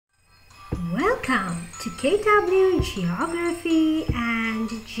Welcome to KW Geography and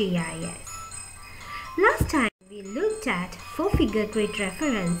GIS. Last time we looked at 4-figure grid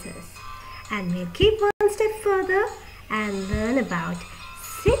references, and we'll keep one step further and learn about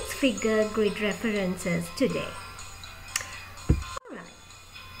 6-figure grid references today. Alright,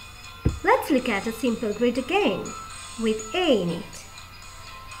 let's look at a simple grid again with A in it.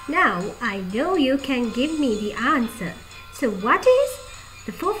 Now I know you can give me the answer. So what is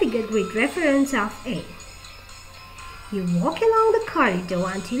the 4-figure grid reference of A? You walk along the corridor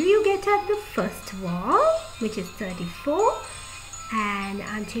until you get at the first wall, which is 34, and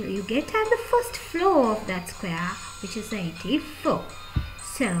until you get at the first floor of that square, which is 84.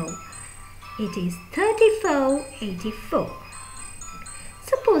 So it is 34, 84.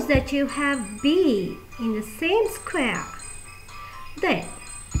 Suppose that you have B in the same square. Then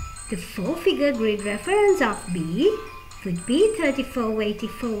the 4-figure grid reference of B would be 34,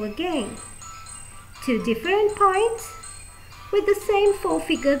 84 again. Two different points with the same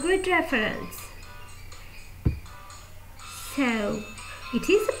 4-figure grid reference. So, it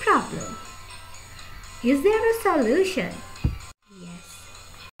is a problem. Is there a solution? Yes.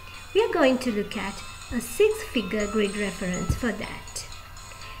 We are going to look at a 6-figure grid reference for that.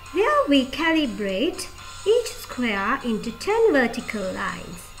 There we calibrate each square into 10 vertical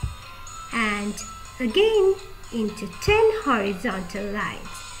lines and again into 10 horizontal lines.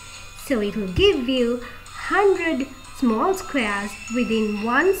 So it will give you 100 small squares within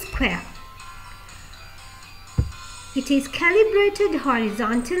one square. It is calibrated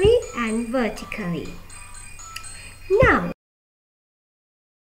horizontally and vertically. Now,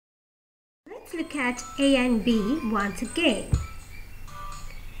 let's look at A and B once again.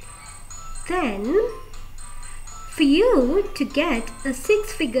 Then, for you to get a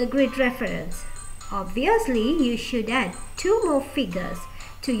 6-figure grid reference, obviously, you should add 2 more figures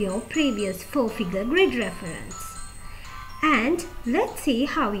to your previous 4-figure grid reference. And let's see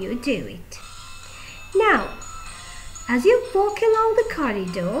how you do it. Now, as you walk along the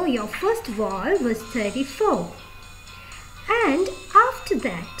corridor, your first wall was 34. And after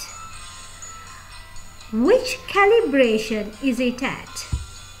that, which calibration is it at?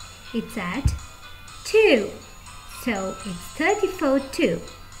 It's at 2. So it's 34, 2.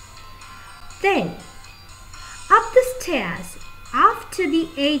 Then, up the stairs after the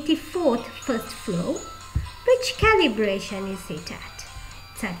 84th first floor, which calibration is it at?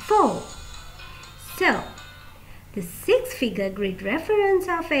 It's at 4. So, the 6-figure grid reference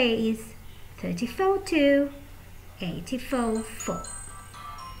of A is 34, 2, 84, 4.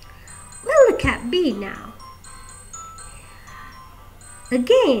 We'll look at B now.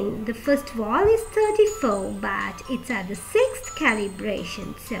 Again, the first wall is 34, but it's at the 6th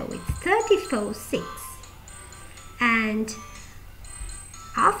calibration, so it's 34, 6. And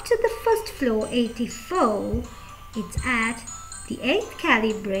after the first floor, 84, it's at the 8th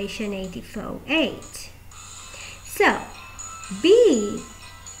calibration, 84, 8. So, B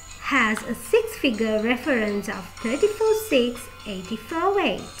has a 6-figure reference of 34, 6, 84,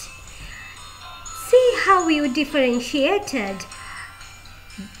 8. See how you differentiated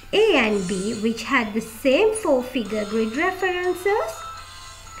A and B, which had the same 4-figure grid references,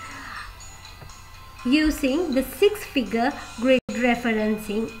 using the 6-figure grid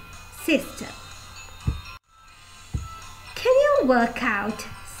referencing system. Can you work out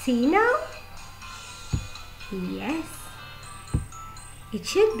C now? Yes. It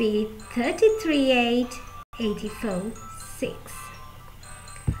should be 33, 8, 84, 6.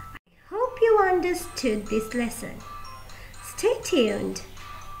 I hope you understood this lesson. Stay tuned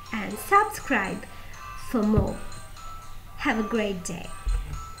and subscribe for more. Have a great day.